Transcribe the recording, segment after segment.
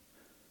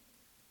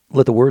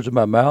Let the words of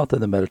my mouth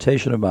and the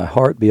meditation of my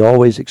heart be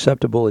always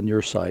acceptable in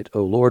your sight,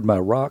 O Lord, my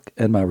rock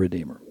and my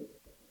redeemer.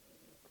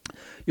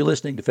 You're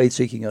listening to Faith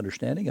Seeking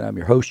Understanding, and I'm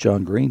your host,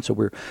 John Green. So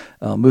we're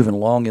moving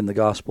along in the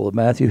Gospel of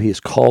Matthew. He has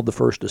called the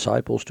first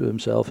disciples to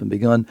himself and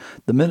begun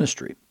the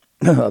ministry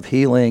of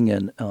healing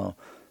and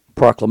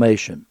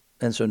proclamation.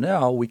 And so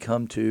now we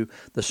come to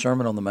the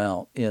Sermon on the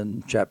Mount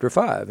in chapter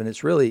 5, and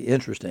it's really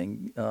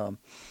interesting.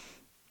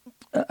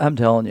 I'm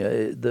telling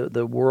you,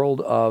 the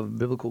world of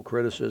biblical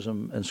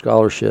criticism and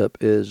scholarship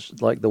is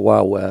like the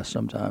Wild West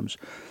sometimes.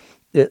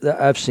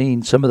 I've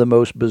seen some of the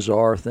most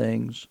bizarre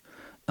things,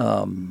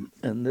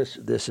 and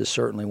this is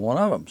certainly one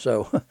of them.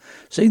 So,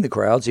 seeing the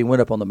crowds, he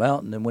went up on the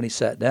mountain, and when he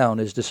sat down,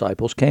 his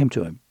disciples came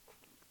to him.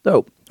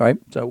 So, right?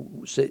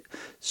 So,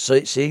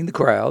 seeing the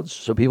crowds,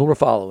 so people were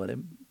following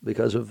him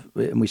because of,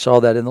 and we saw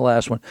that in the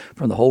last one,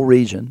 from the whole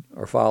region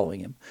are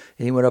following him.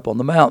 And he went up on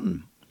the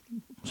mountain.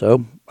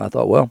 So, I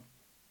thought, well,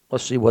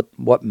 let's see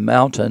what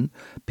mountain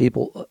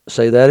people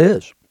say that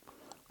is.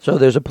 So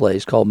there's a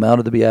place called Mount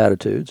of the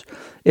Beatitudes.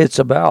 It's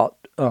about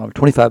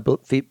 25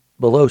 feet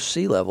below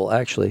sea level,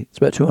 actually. It's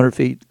about 200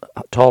 feet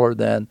taller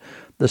than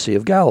the Sea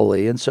of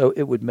Galilee. And so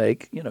it would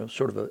make,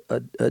 sort of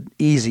an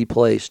easy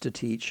place to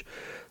teach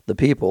the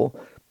people.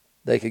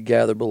 They could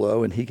gather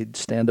below and he could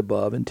stand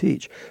above and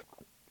teach.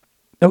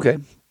 Okay.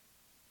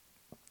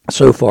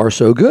 So far,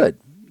 so good.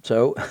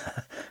 So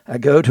I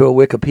go to a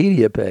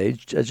Wikipedia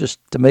page just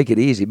to make it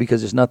easy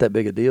because it's not that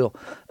big a deal.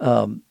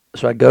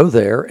 So I go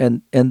there,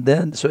 and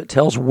then so it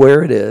tells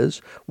where it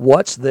is,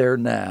 what's there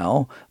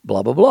now,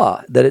 blah, blah,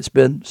 blah, that it's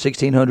been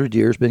 1,600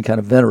 years, been kind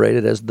of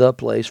venerated as the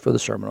place for the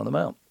Sermon on the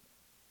Mount.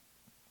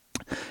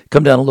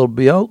 Come down a little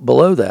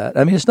below that.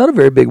 I mean, it's not a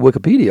very big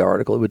Wikipedia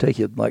article. It would take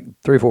you like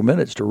 3 or 4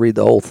 minutes to read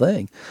the whole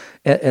thing.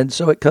 And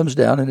so it comes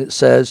down and it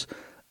says,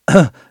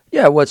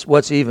 yeah,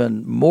 what's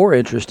even more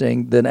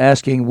interesting than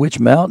asking which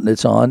mountain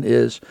it's on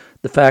is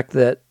the fact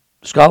that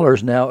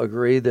scholars now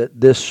agree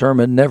that this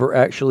sermon never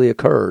actually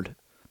occurred.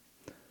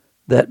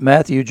 That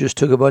Matthew just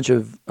took a bunch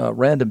of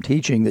random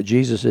teaching that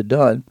Jesus had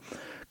done,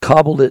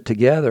 cobbled it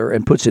together,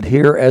 and puts it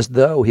here as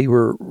though he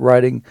were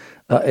writing,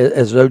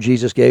 as though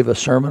Jesus gave a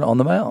Sermon on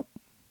the Mount.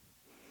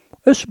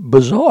 It's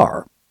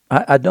bizarre.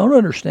 I don't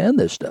understand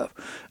this stuff.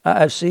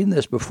 I've seen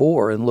this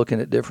before in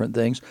looking at different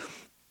things.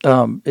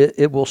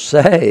 It will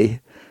say,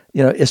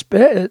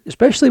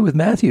 especially with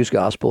Matthew's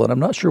gospel, and I'm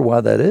not sure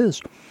why that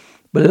is,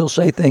 but it'll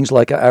say things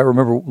like, I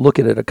remember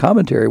looking at a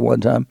commentary one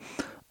time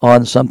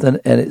on something,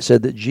 and it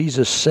said that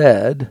Jesus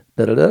said,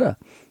 da-da-da-da.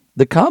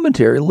 The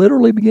commentary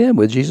literally began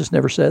with, Jesus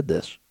never said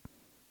this.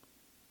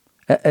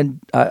 And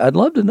I'd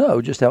love to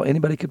know just how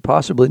anybody could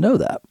possibly know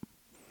that.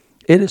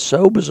 It is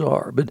so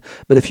bizarre. But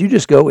if you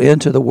just go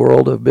into the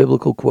world of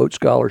biblical quote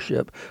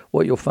scholarship,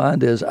 what you'll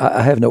find is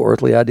I have no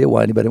earthly idea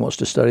why anybody wants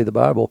to study the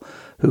Bible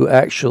who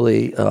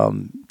actually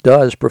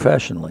does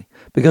professionally,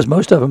 because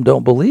most of them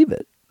don't believe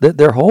it.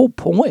 Their whole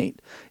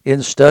point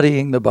in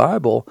studying the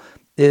Bible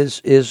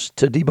is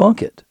to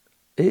debunk it.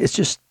 It's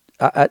just,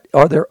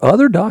 are there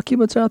other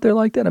documents out there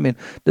like that? I mean,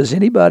 does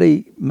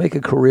anybody make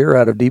a career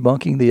out of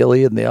debunking the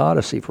Iliad and the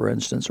Odyssey, for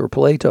instance, or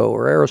Plato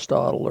or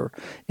Aristotle or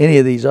any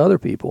of these other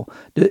people?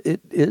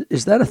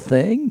 Is that a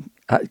thing?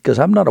 Because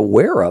I'm not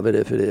aware of it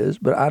if it is,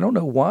 but I don't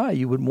know why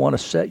you would want to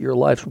set your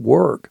life's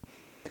work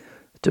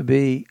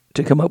to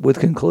come up with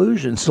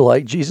conclusions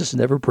like Jesus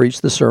never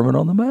preached the Sermon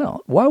on the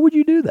Mount. Why would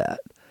you do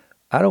that?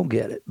 I don't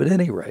get it. But at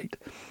any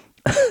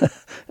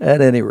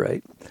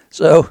rate,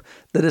 so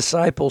the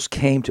disciples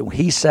came to him.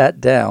 He sat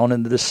down,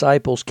 and the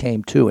disciples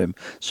came to him.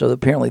 So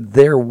apparently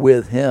they're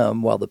with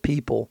him while the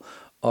people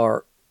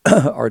are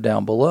are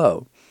down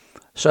below.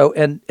 So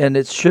and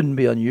it shouldn't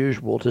be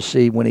unusual to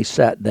see when he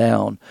sat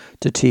down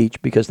to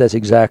teach, because that's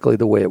exactly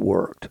the way it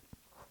worked.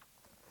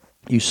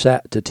 You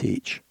sat to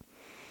teach.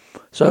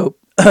 So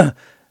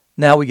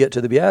now we get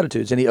to the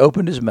Beatitudes, and he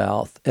opened his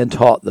mouth and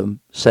taught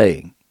them,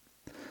 saying.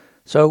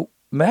 So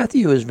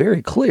Matthew is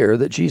very clear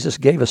that Jesus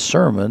gave a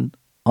sermon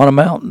on a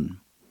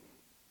mountain,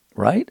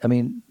 right? I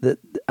mean,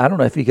 I don't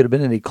know if he could have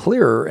been any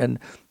clearer, and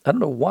I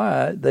don't know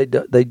why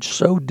they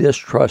so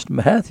distrust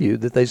Matthew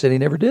that they said he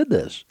never did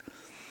this.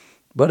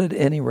 But at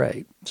any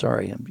rate,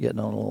 sorry, I'm getting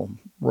on a little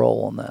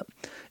roll on that.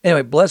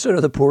 Anyway, blessed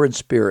are the poor in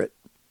spirit,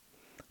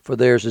 for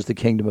theirs is the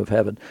kingdom of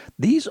heaven.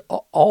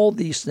 All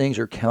these things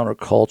are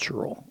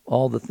countercultural.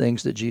 All the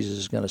things that Jesus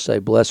is going to say.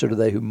 Blessed are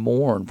they who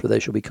mourn, for they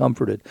shall be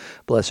comforted.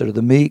 Blessed are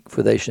the meek,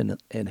 for they shall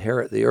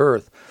inherit the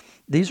earth.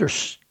 These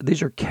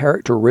are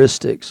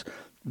characteristics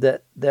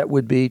that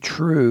would be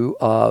true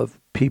of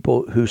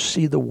people who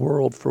see the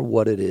world for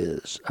what it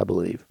is, I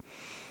believe.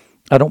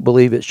 I don't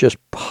believe it's just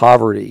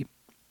poverty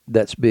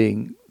that's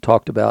being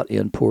talked about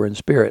in poor in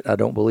spirit. I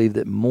don't believe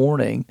that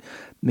mourning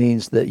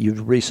means that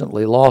you've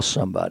recently lost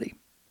somebody.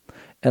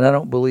 And I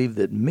don't believe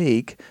that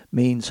meek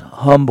means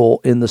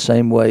humble in the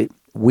same way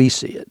we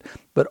see it.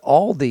 But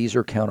all these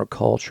are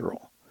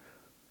countercultural.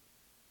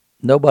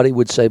 Nobody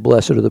would say,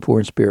 blessed are the poor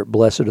in spirit,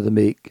 blessed are the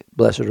meek,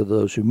 blessed are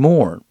those who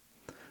mourn.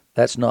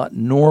 That's not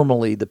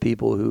normally the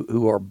people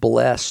who are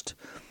blessed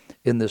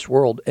in this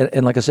world.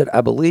 And like I said,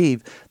 I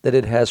believe that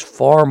it has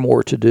far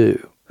more to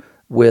do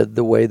with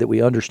the way that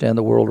we understand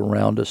the world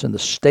around us and the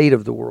state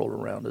of the world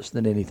around us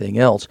than anything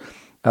else.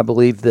 I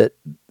believe that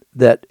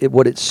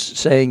what it's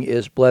saying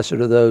is, blessed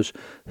are those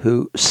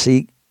who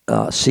see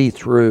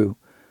through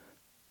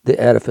the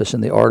edifice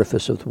and the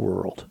artifice of the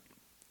world.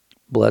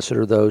 Blessed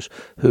are those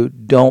who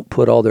don't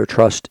put all their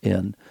trust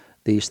in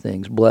these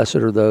things. Blessed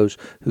are those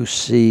who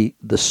see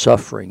the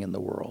suffering in the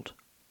world.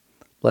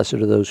 Blessed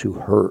are those who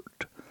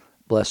hurt.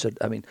 Blessed,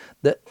 and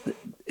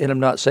I'm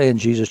not saying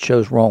Jesus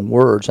chose wrong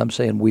words. I'm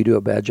saying we do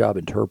a bad job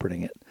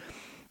interpreting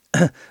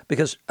it.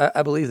 Because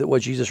I believe that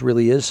what Jesus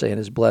really is saying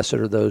is, blessed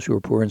are those who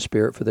are poor in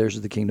spirit, for theirs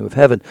is the kingdom of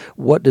heaven.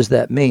 What does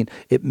that mean?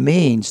 It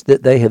means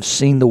that they have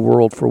seen the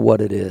world for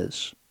what it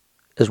is.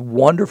 As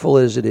wonderful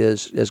as it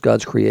is as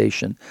God's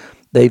creation,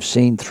 they've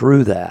seen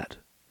through that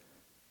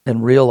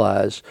and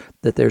realize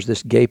that there's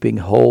this gaping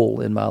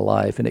hole in my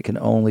life and it can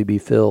only be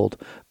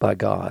filled by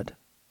God.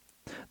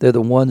 They're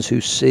the ones who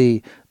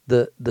see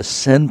the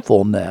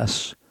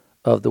sinfulness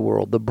of the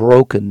world, the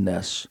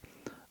brokenness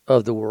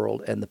of the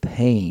world, and the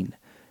pain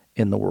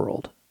in the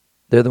world.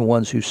 They're the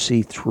ones who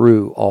see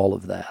through all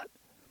of that.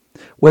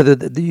 Whether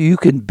you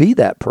can be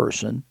that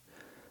person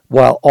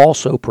while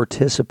also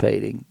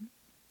participating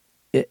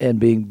and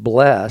being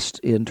blessed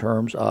in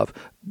terms of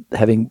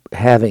having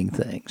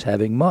things,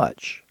 having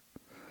much.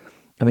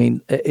 I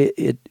mean,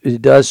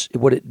 it does.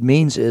 What it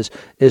means is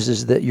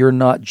that you're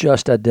not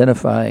just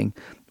identifying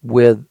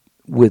with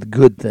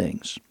good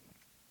things.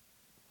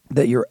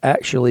 That you're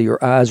actually,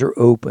 your eyes are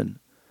open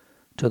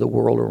to the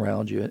world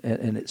around you,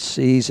 and it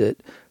sees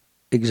it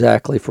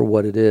exactly for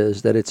what it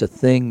is. That it's a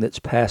thing that's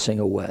passing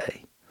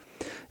away.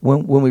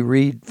 When we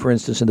read, for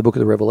instance, in the book of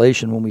the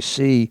Revelation, when we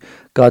see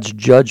God's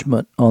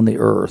judgment on the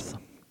earth,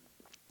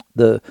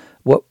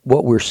 what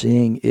we're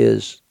seeing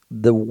is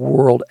the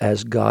world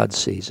as God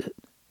sees it.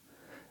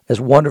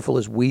 As wonderful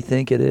as we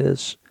think it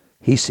is,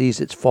 He sees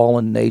its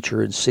fallen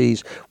nature and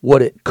sees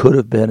what it could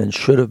have been and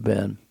should have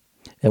been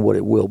and what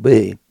it will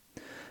be,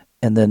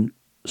 and then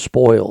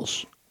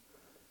spoils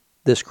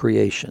this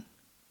creation.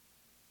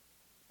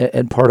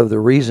 And part of the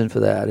reason for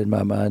that, in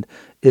my mind,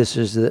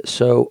 is that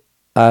so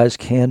eyes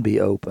can be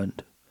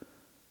opened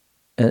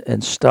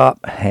and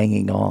stop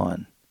hanging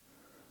on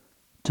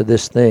to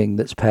this thing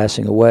that's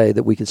passing away,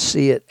 that we could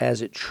see it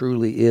as it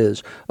truly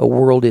is, a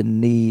world in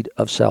need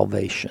of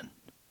salvation,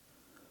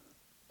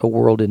 a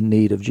world in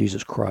need of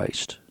Jesus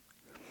Christ.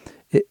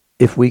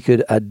 If we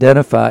could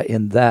identify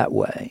in that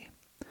way,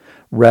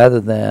 rather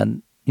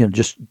than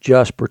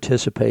just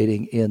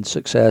participating in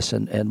success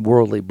and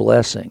worldly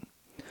blessing,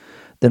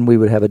 then we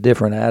would have a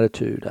different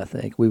attitude, I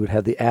think. We would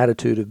have the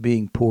attitude of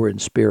being poor in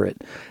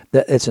spirit.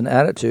 That it's an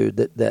attitude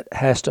that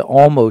has to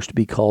almost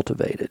be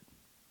cultivated,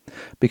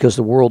 because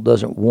the world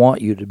doesn't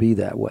want you to be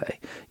that way.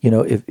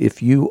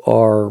 If you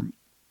are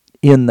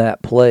in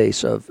that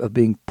place of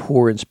being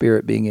poor in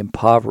spirit, being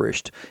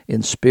impoverished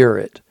in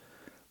spirit,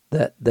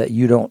 that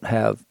you don't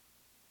have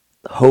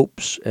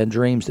hopes and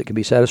dreams that can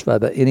be satisfied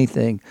by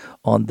anything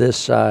on this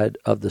side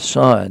of the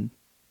sun,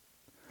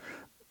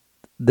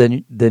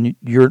 then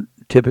you're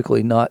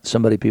typically not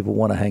somebody people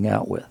want to hang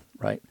out with,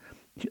 right?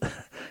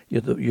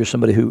 You're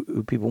somebody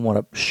who people want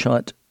to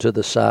shunt to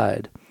the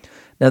side.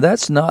 Now,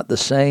 that's not the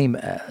same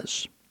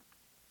as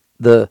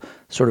the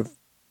sort of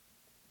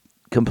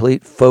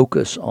complete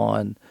focus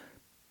on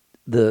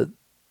the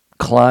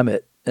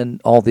climate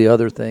and all the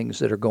other things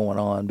that are going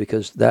on,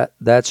 because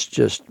that's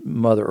just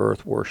Mother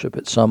Earth worship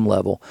at some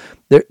level.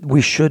 We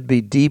should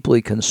be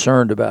deeply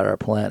concerned about our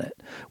planet.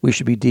 We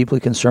should be deeply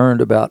concerned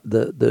about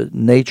the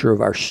nature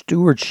of our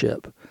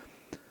stewardship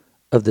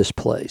of this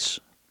place.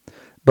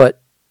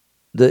 But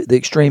the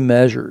extreme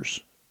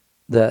measures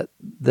that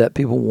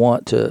people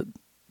want to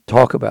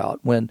talk about,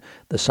 when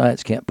the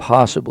science can't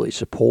possibly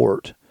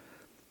support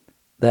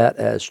that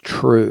as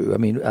true. I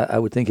mean, I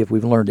would think if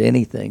we've learned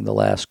anything the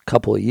last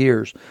couple of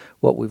years,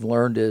 what we've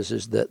learned is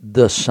that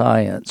the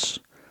science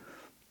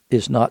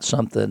is not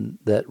something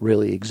that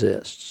really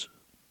exists.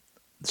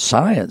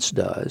 Science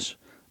does,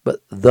 but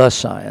the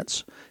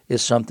science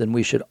is something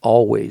we should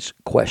always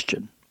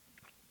question.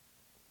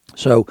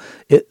 So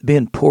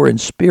being poor in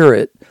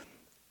spirit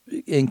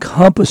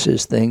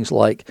encompasses things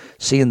like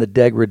seeing the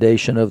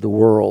degradation of the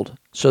world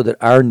so that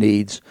our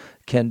needs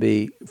can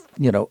be,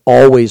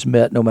 always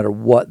met no matter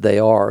what they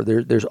are.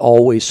 There's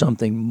always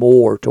something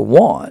more to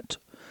want.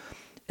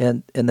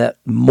 And that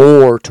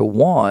more to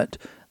want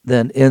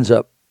then ends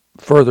up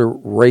further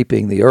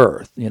raping the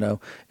earth,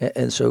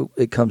 And so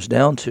it comes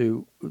down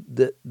to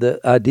the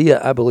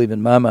idea, I believe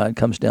in my mind,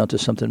 comes down to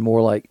something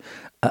more like,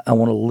 I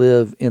want to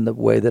live in the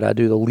way that I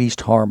do the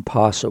least harm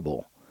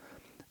possible.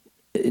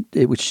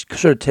 Which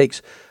sort of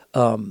takes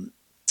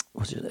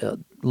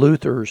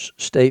Luther's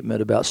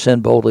statement about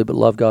sin boldly but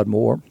love God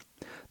more.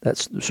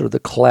 That's sort of the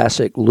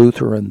classic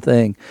Lutheran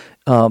thing.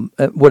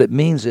 What it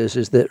means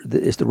is that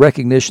it's the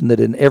recognition that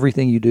in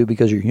everything you do,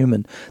 because you're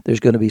human, there's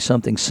going to be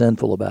something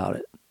sinful about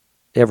it.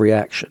 Every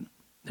action.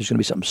 There's going to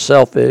be something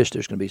selfish.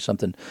 There's going to be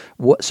something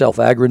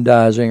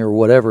self-aggrandizing or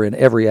whatever in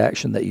every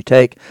action that you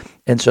take.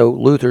 And so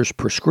Luther's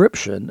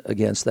prescription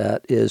against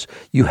that is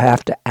you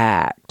have to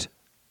act.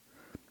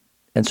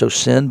 And so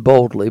sin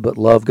boldly but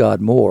love God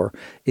more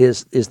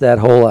is that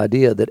whole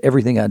idea that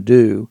everything I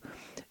do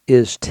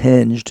is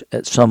tinged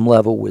at some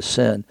level with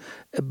sin.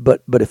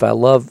 But if I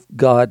love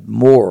God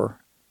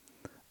more,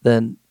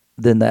 then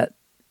that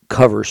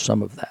covers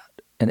some of that.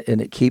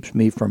 And it keeps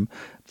me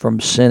from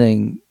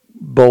sinning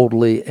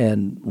boldly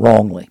and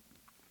wrongly.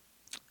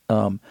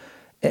 And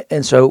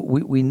so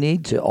we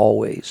need to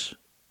always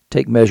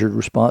take measured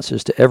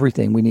responses to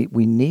everything.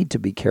 We need to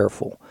be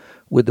careful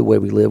with the way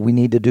we live. We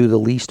need to do the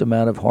least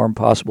amount of harm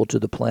possible to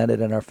the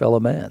planet and our fellow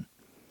man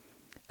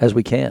as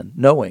we can,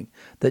 knowing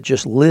that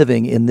just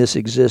living in this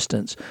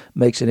existence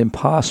makes it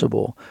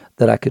impossible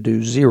that I could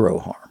do zero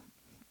harm.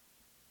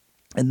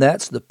 And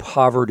that's the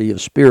poverty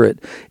of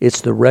spirit.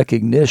 It's the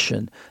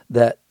recognition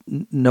that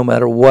no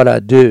matter what I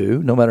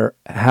do, no matter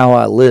how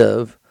I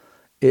live,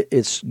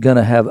 it's going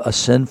to have a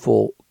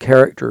sinful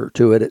character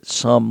to it at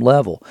some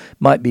level. It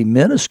might be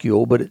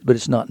minuscule, but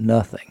it's not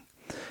nothing.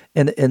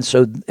 And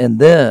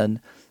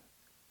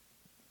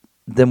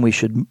then we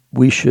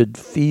should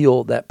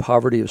feel that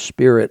poverty of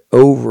spirit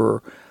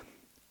over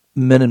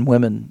men and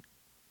women,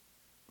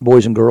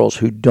 boys and girls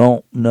who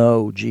don't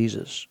know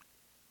Jesus.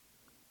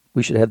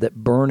 We should have that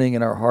burning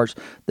in our hearts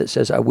that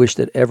says, I wish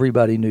that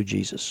everybody knew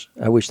Jesus.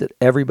 I wish that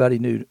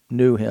everybody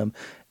knew him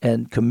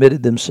and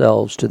committed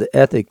themselves to the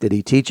ethic that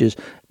he teaches.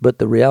 But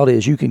the reality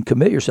is you can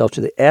commit yourself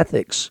to the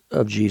ethics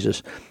of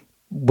Jesus,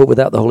 but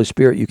without the Holy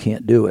Spirit, you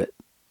can't do it.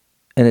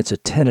 And it's a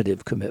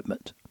tentative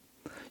commitment.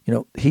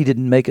 He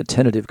didn't make a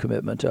tentative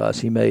commitment to us.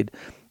 He made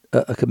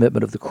a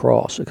commitment of the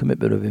cross, a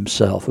commitment of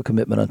himself, a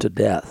commitment unto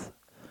death.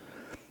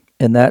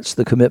 And that's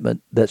the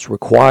commitment that's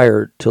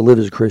required to live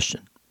as a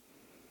Christian.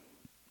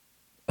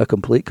 A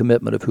complete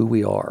commitment of who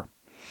we are.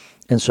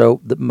 And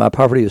so my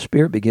poverty of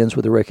spirit begins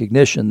with the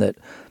recognition that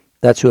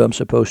that's who I'm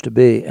supposed to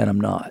be, and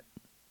I'm not.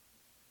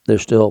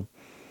 There's still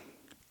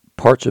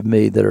parts of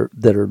me that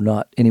are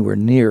not anywhere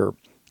near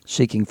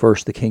seeking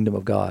first the kingdom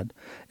of God.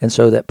 And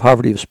so that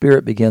poverty of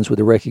spirit begins with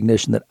the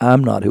recognition that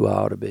I'm not who I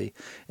ought to be.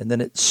 And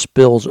then it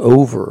spills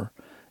over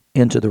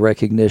into the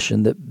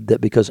recognition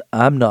that because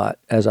I'm not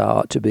as I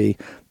ought to be,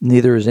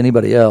 neither is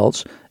anybody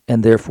else,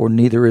 and therefore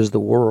neither is the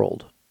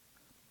world.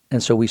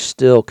 And so we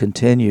still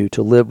continue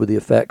to live with the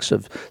effects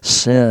of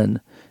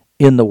sin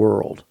in the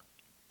world.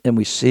 And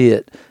we see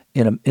it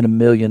in a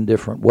million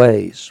different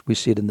ways. We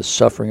see it in the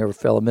suffering of our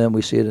fellow men.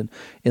 We see it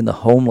in the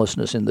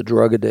homelessness, in the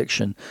drug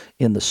addiction,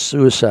 in the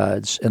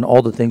suicides, and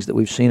all the things that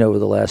we've seen over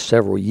the last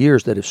several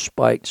years that have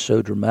spiked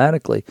so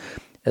dramatically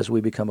as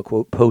we become a,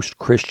 quote,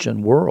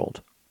 post-Christian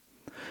world.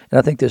 And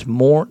I think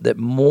that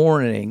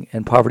mourning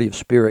and poverty of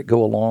spirit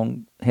go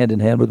along hand in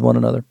hand with one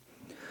another.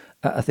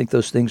 I think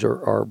those things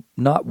are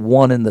not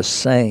one and the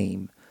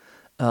same.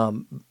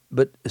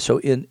 But so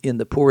in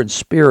the poor in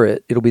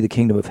spirit, it'll be the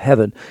kingdom of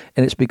heaven.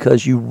 And it's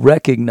because you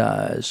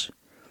recognize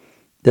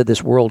that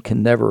this world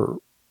can never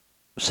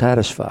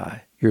satisfy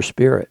your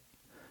spirit.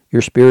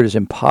 Your spirit is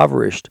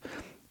impoverished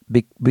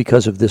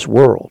because of this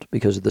world,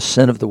 because of the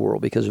sin of the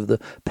world, because of the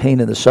pain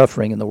and the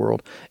suffering in the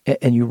world.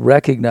 And you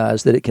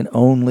recognize that it can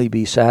only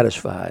be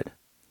satisfied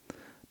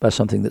by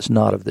something that's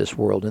not of this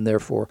world. And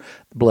therefore,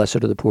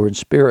 blessed are the poor in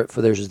spirit,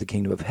 for theirs is the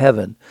kingdom of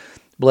heaven.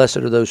 Blessed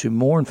are those who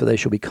mourn, for they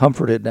shall be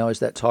comforted. Now, is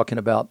that talking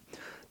about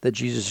that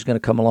Jesus is going to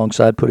come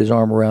alongside, put his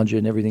arm around you,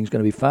 and everything's going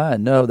to be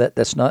fine? No,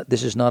 that's not.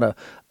 This is not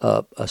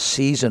a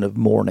season of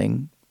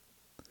mourning.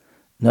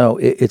 No,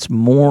 it's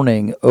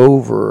mourning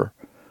over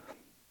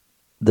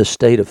the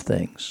state of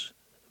things,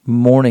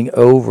 mourning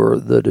over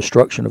the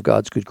destruction of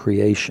God's good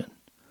creation.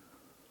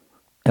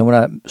 And when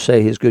I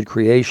say his good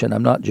creation,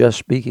 I'm not just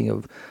speaking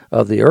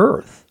of the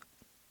earth.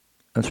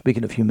 I'm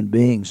speaking of human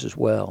beings as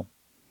well.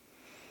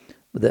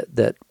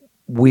 That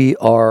we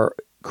are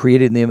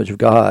created in the image of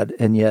God,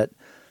 and yet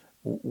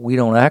we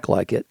don't act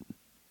like it,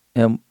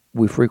 and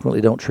we frequently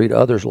don't treat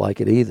others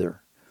like it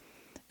either.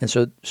 And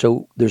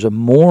so there's a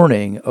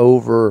mourning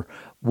over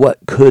what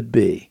could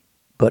be,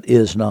 but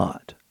is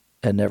not,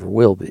 and never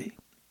will be,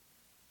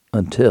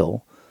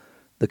 until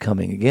the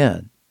coming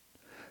again.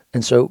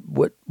 And so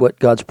what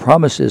God's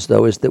promise is,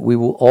 though, is that we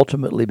will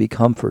ultimately be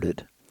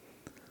comforted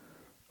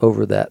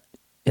over that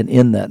and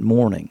in that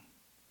mourning.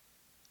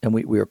 And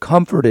we are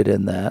comforted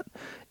in that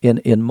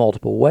in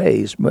multiple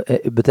ways, but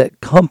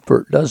that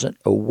comfort doesn't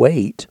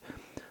await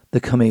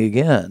the coming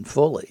again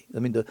fully. I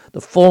mean,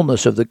 the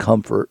fullness of the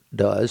comfort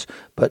does,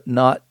 but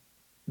not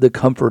the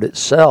comfort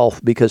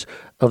itself because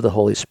of the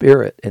Holy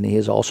Spirit. And he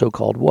is also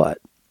called what?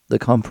 The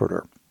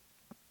Comforter.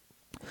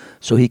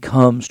 So he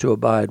comes to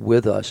abide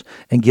with us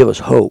and give us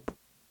hope.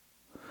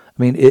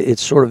 I mean,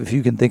 it's sort of, if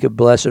you can think of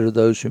blessed are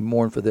those who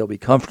mourn, for they'll be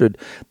comforted,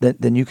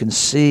 then you can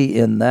see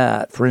in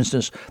that. For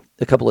instance,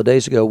 a couple of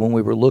days ago when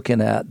we were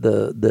looking at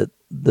the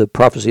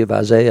prophecy of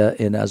Isaiah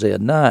in Isaiah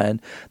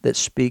 9 that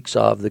speaks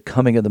of the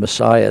coming of the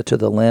Messiah to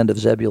the land of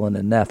Zebulun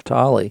and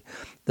Naphtali,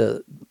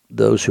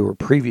 those who were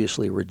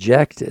previously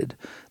rejected,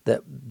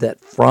 that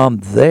from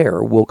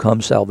there will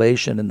come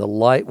salvation, and the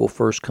light will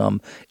first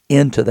come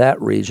into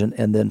that region,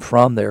 and then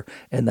from there,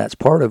 and that's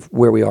part of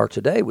where we are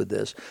today with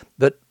this.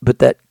 But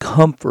that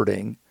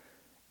comforting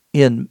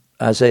in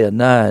Isaiah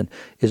 9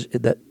 is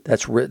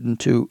that's written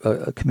to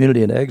a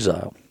community in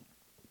exile,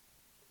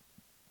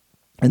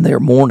 and they are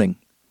mourning,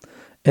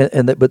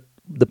 but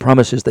the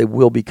promise is they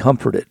will be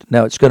comforted.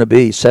 Now it's going to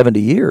be 70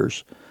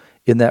 years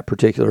in that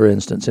particular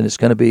instance, and it's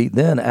going to be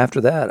then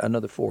after that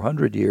another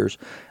 400 years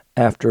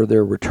after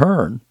their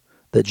return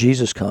that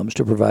Jesus comes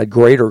to provide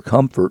greater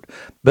comfort.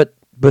 But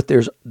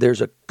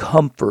there's a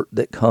comfort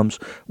that comes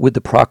with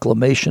the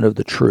proclamation of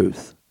the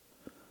truth,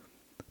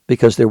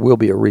 because there will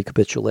be a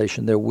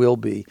recapitulation. There will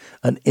be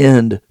an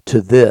end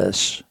to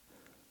this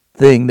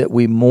thing that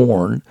we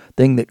mourn,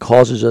 thing that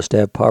causes us to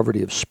have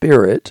poverty of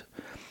spirit,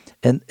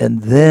 and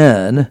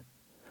then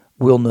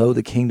we'll know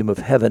the kingdom of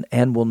heaven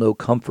and we'll know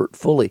comfort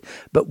fully.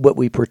 But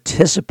we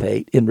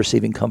participate in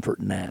receiving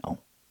comfort now.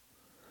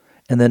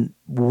 And then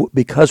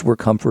because we're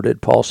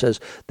comforted, Paul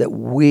says that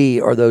we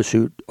are those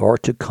who are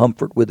to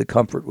comfort with the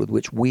comfort with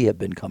which we have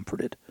been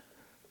comforted.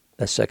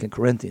 That's 2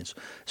 Corinthians.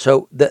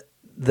 So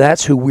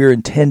that's who we're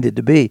intended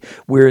to be.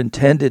 We're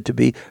intended to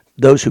be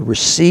those who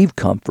receive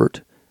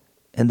comfort,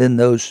 and then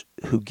those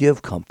who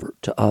give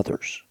comfort to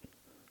others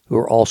who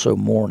are also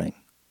mourning.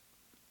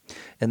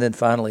 And then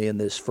finally, in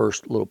this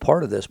first little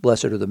part of this,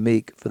 blessed are the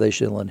meek, for they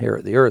shall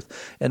inherit the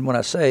earth. And when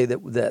I say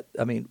that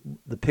I mean,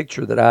 the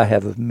picture that I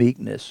have of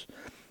meekness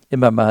in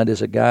my mind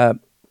is a guy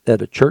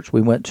at a church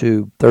we went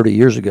to 30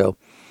 years ago,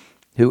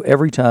 who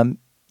every time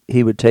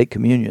he would take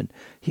communion,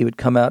 he would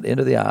come out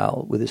into the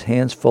aisle with his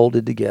hands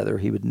folded together,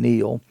 he would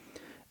kneel,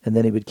 and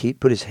then he would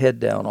put his head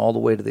down all the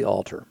way to the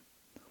altar.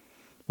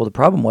 Well, the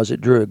problem was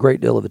it drew a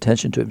great deal of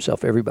attention to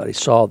himself. Everybody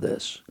saw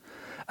this.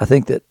 I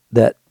think that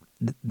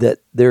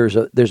there's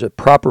a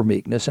proper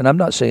meekness, and I'm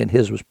not saying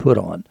his was put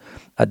on.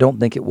 I don't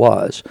think it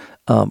was,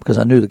 because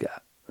I knew the guy.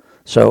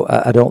 So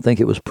I don't think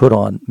it was put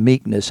on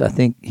meekness. I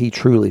think he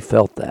truly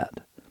felt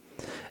that.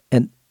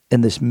 And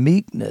this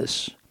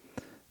meekness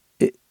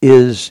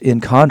is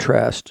in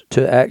contrast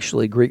to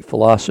actually Greek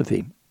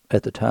philosophy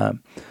at the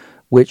time,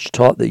 which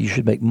taught that you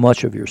should make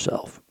much of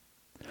yourself.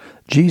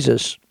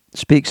 Jesus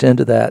speaks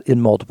into that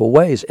in multiple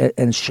ways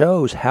and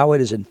shows how it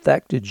has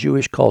infected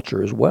Jewish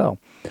culture as well.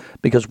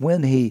 Because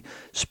when he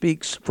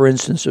speaks, for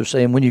instance, of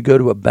saying when you go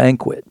to a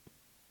banquet,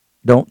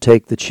 don't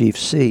take the chief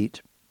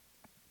seat.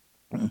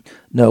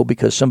 No,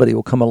 because somebody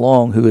will come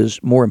along who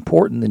is more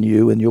important than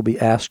you, and you'll be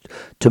asked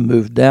to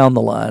move down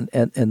the line,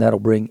 and that'll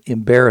bring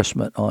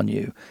embarrassment on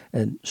you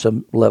and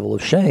some level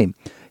of shame.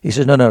 He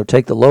says, no,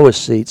 take the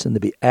lowest seats and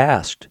to be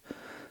asked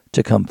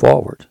to come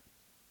forward.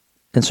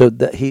 And so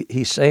that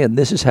he's saying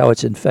this is how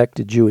it's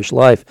infected Jewish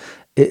life,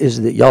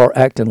 is that y'all are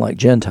acting like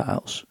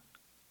Gentiles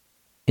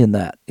in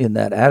that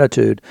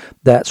attitude.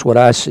 That's what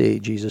I see,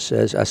 Jesus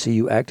says. I see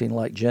you acting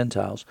like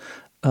Gentiles.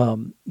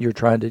 You're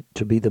trying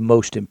to be the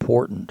most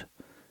important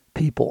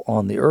people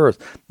on the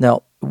earth.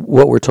 Now,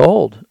 what we're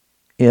told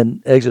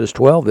in Exodus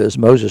 12 is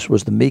Moses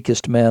was the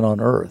meekest man on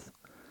earth.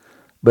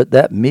 But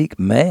that meek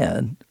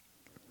man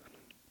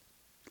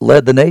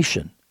led the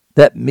nation.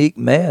 That meek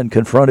man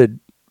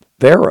confronted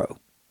Pharaoh.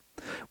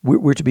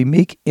 We're to be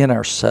meek in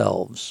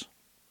ourselves.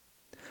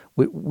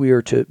 We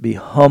are to be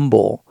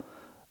humble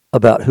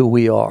about who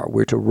we are.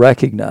 We're to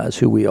recognize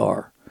who we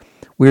are.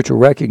 We're to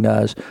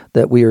recognize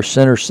that we are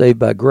sinners saved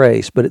by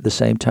grace, but at the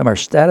same time our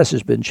status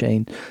has been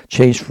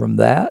changed from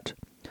that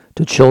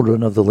to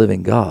children of the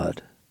living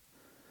God.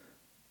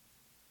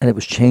 And it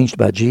was changed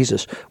by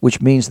Jesus,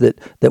 which means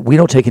that we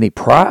don't take any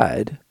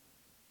pride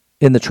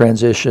in the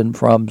transition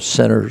from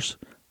sinners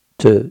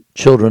to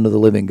children of the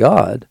living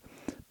God,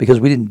 because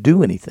we didn't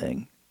do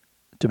anything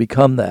to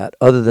become that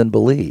other than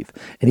believe.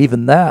 And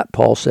even that,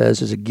 Paul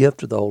says, is a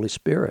gift of the Holy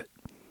Spirit.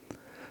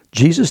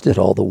 Jesus did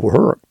all the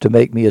work to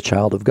make me a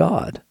child of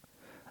God.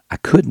 I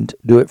couldn't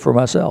do it for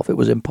myself. It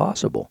was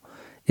impossible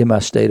in my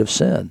state of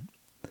sin.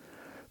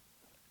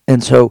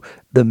 And so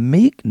the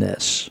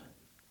meekness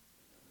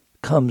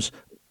comes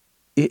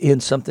in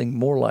something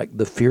more like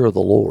the fear of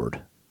the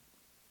Lord.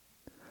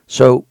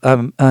 So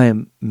I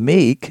am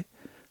meek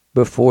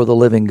before the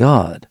living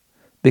God,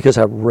 because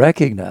I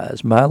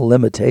recognize my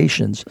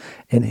limitations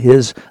and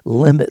His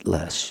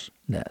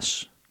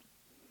limitlessness.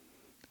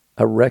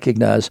 I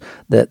recognize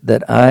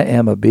that I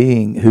am a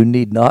being who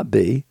need not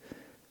be.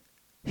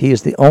 He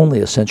is the only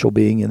essential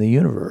being in the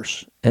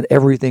universe, and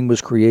everything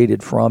was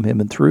created from Him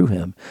and through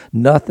Him.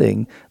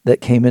 Nothing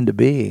that came into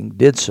being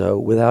did so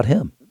without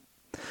Him.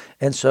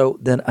 And so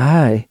then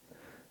I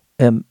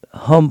am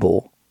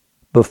humble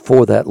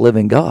before that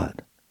living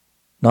God,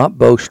 not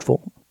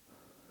boastful.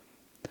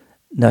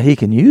 Now He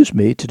can use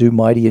me to do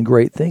mighty and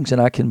great things,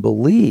 and I can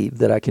believe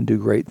that I can do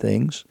great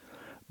things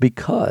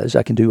because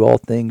I can do all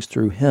things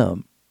through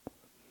Him.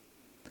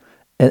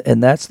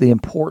 And that's the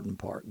important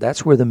part.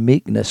 That's where the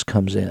meekness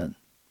comes in.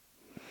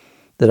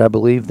 That I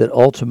believe that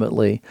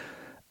ultimately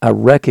I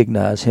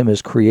recognize Him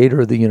as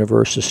creator of the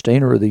universe,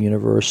 sustainer of the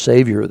universe,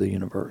 savior of the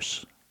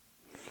universe.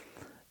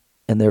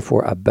 And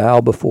therefore I bow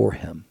before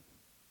Him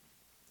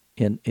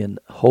in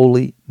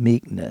holy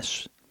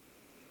meekness,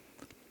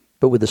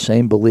 but with the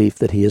same belief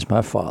that he is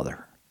my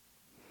Father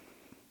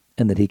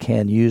and that he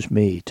can use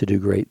me to do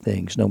great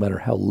things, no matter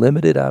how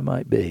limited I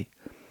might be.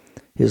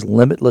 His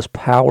limitless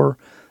power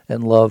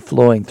and love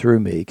flowing through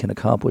me can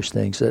accomplish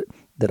things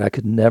that I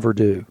could never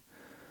do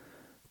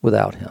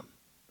without him.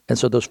 And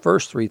so those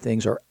first three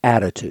things are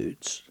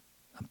attitudes.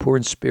 I'm poor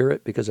in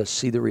spirit because I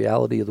see the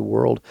reality of the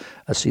world.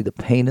 I see the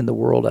pain in the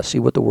world. I see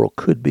what the world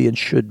could be and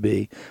should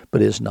be,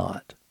 but is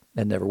not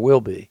and never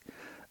will be.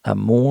 I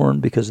mourn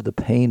because of the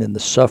pain and the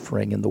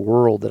suffering in the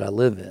world that I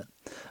live in.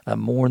 I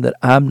mourn that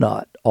I'm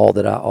not all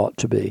that I ought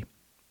to be.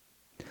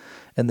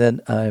 And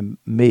then I'm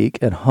meek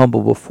and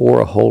humble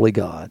before a holy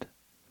God.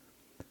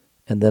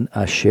 And then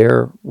I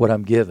share what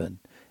I'm given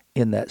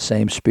in that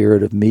same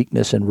spirit of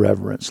meekness and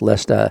reverence,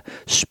 lest I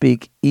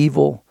speak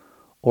evil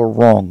or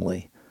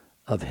wrongly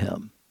of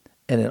him.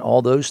 And in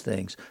all those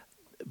things,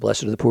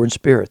 blessed are the poor in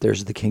spirit,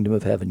 there's the kingdom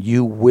of heaven.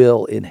 You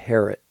will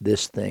inherit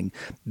this thing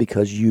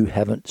because you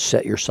haven't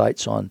set your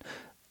sights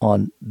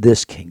on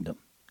this kingdom.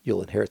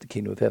 You'll inherit the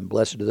kingdom of heaven.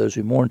 Blessed are those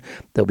who mourn.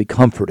 They'll be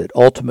comforted.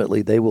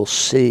 Ultimately, they will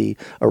see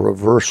a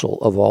reversal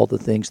of all the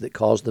things that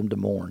caused them to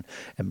mourn.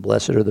 And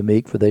blessed are the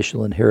meek, for they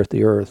shall inherit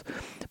the earth,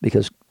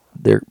 because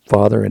their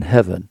Father in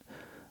heaven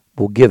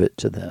will give it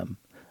to them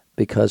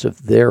because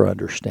of their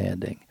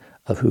understanding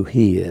of who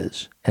he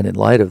is, and in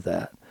light of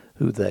that,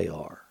 who they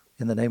are.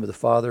 In the name of the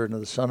Father, and of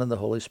the Son, and the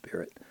Holy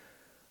Spirit.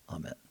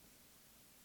 Amen.